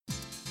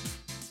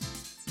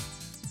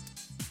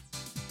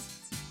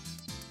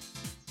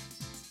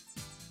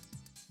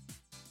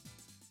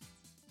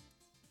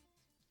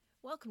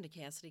Welcome to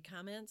Cassidy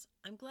Comments.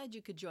 I'm glad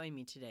you could join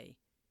me today.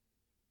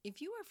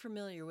 If you are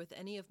familiar with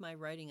any of my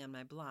writing on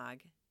my blog,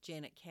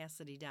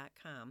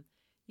 janetcassidy.com,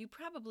 you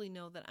probably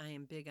know that I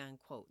am big on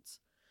quotes.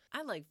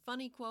 I like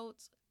funny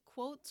quotes,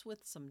 quotes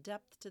with some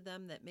depth to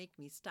them that make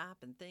me stop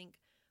and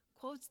think,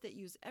 quotes that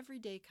use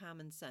everyday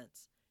common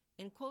sense,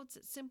 and quotes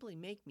that simply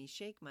make me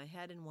shake my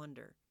head and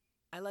wonder.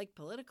 I like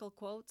political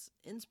quotes,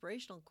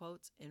 inspirational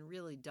quotes, and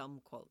really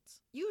dumb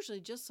quotes.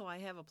 Usually just so I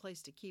have a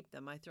place to keep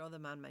them, I throw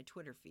them on my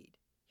Twitter feed.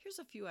 Here's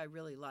a few I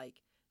really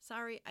like.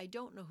 Sorry, I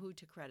don't know who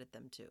to credit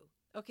them to.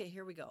 Okay,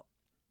 here we go.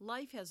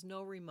 Life has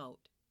no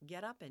remote.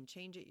 Get up and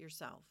change it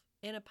yourself.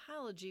 An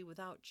apology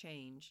without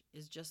change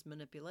is just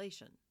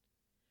manipulation.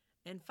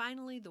 And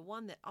finally, the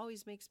one that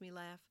always makes me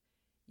laugh,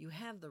 you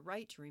have the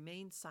right to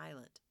remain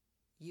silent.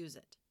 Use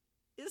it.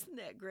 Isn't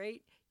that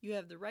great? You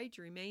have the right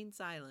to remain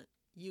silent.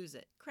 Use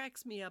it.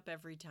 Cracks me up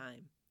every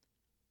time.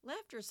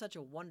 Laughter is such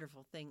a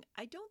wonderful thing.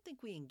 I don't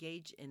think we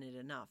engage in it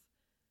enough.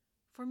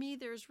 For me,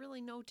 there is really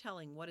no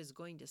telling what is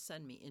going to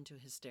send me into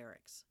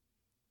hysterics.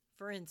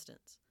 For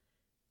instance,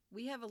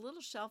 we have a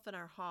little shelf in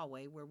our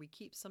hallway where we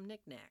keep some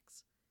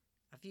knickknacks.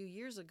 A few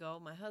years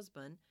ago, my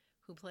husband,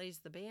 who plays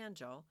the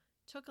banjo,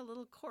 took a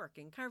little cork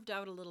and carved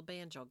out a little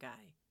banjo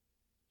guy.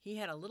 He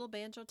had a little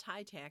banjo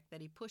tie tack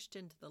that he pushed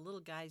into the little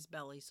guy's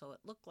belly so it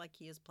looked like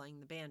he is playing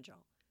the banjo.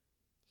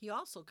 He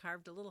also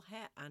carved a little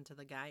hat onto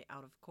the guy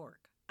out of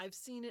cork. I've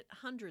seen it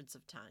hundreds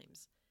of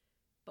times.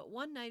 But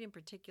one night in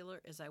particular,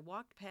 as I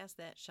walked past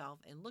that shelf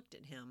and looked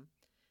at him,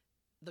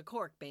 the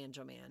cork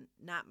banjo man,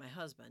 not my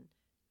husband,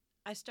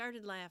 I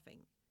started laughing.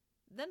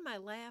 Then my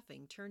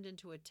laughing turned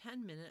into a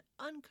 10-minute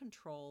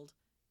uncontrolled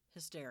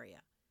hysteria.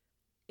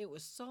 It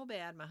was so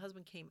bad my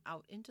husband came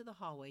out into the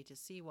hallway to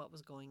see what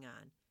was going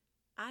on.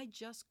 I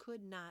just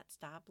could not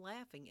stop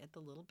laughing at the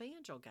little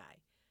banjo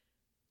guy.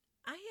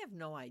 I have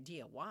no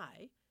idea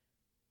why.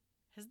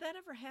 Has that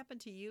ever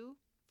happened to you?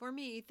 For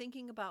me,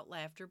 thinking about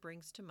laughter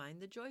brings to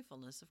mind the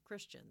joyfulness of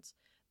Christians.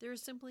 There is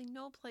simply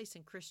no place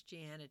in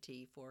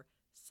Christianity for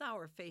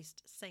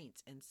sour-faced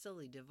saints and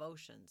silly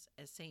devotions,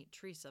 as St.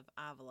 Teresa of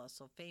Avila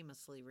so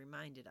famously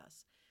reminded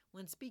us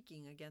when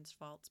speaking against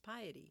false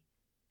piety.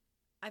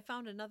 I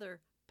found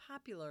another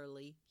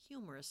popularly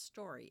humorous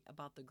story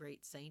about the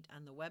great saint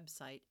on the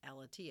website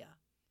Aleteia.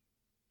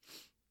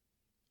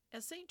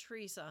 As St.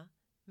 Teresa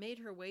made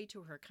her way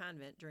to her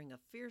convent during a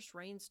fierce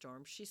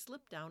rainstorm, she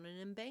slipped down an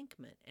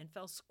embankment and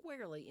fell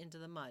squarely into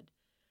the mud.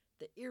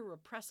 The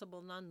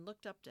irrepressible nun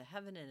looked up to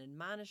heaven and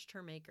admonished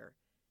her Maker.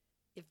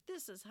 If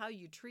this is how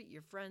you treat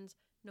your friends,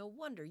 no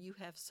wonder you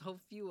have so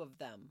few of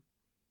them.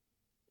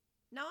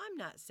 Now, I'm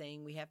not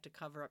saying we have to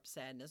cover up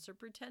sadness or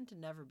pretend to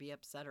never be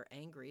upset or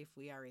angry if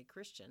we are a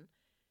Christian.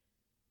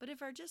 But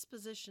if our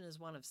disposition is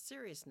one of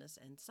seriousness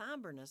and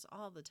somberness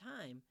all the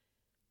time,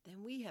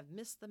 then we have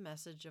missed the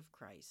message of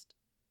Christ.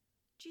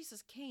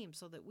 Jesus came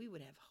so that we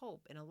would have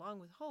hope, and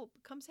along with hope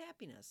comes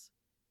happiness.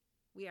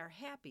 We are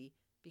happy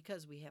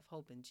because we have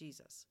hope in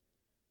Jesus.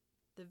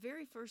 The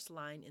very first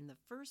line in the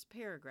first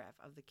paragraph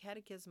of the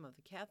Catechism of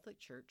the Catholic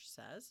Church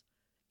says,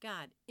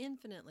 God,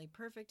 infinitely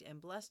perfect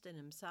and blessed in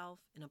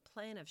himself, in a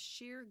plan of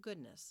sheer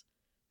goodness,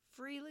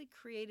 freely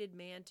created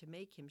man to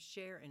make him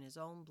share in his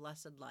own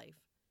blessed life.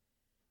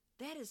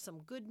 That is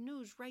some good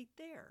news right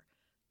there.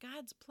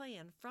 God's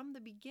plan from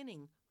the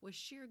beginning was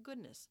sheer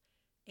goodness,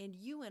 and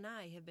you and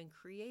I have been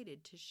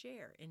created to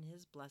share in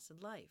his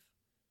blessed life.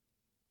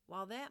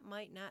 While that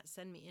might not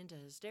send me into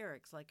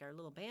hysterics like our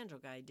little banjo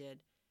guy did,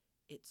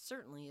 it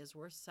certainly is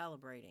worth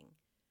celebrating.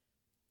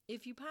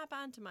 If you pop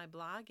onto my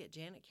blog at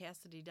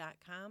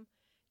janetcassidy.com,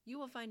 you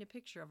will find a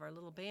picture of our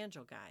little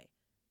banjo guy.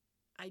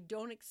 I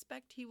don't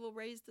expect he will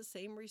raise the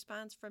same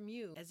response from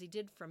you as he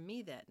did from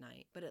me that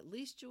night, but at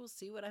least you will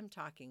see what I'm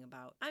talking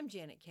about. I'm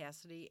Janet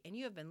Cassidy, and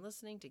you have been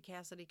listening to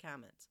Cassidy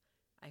Comments.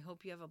 I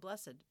hope you have a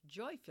blessed,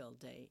 joy-filled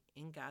day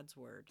in God's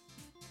Word.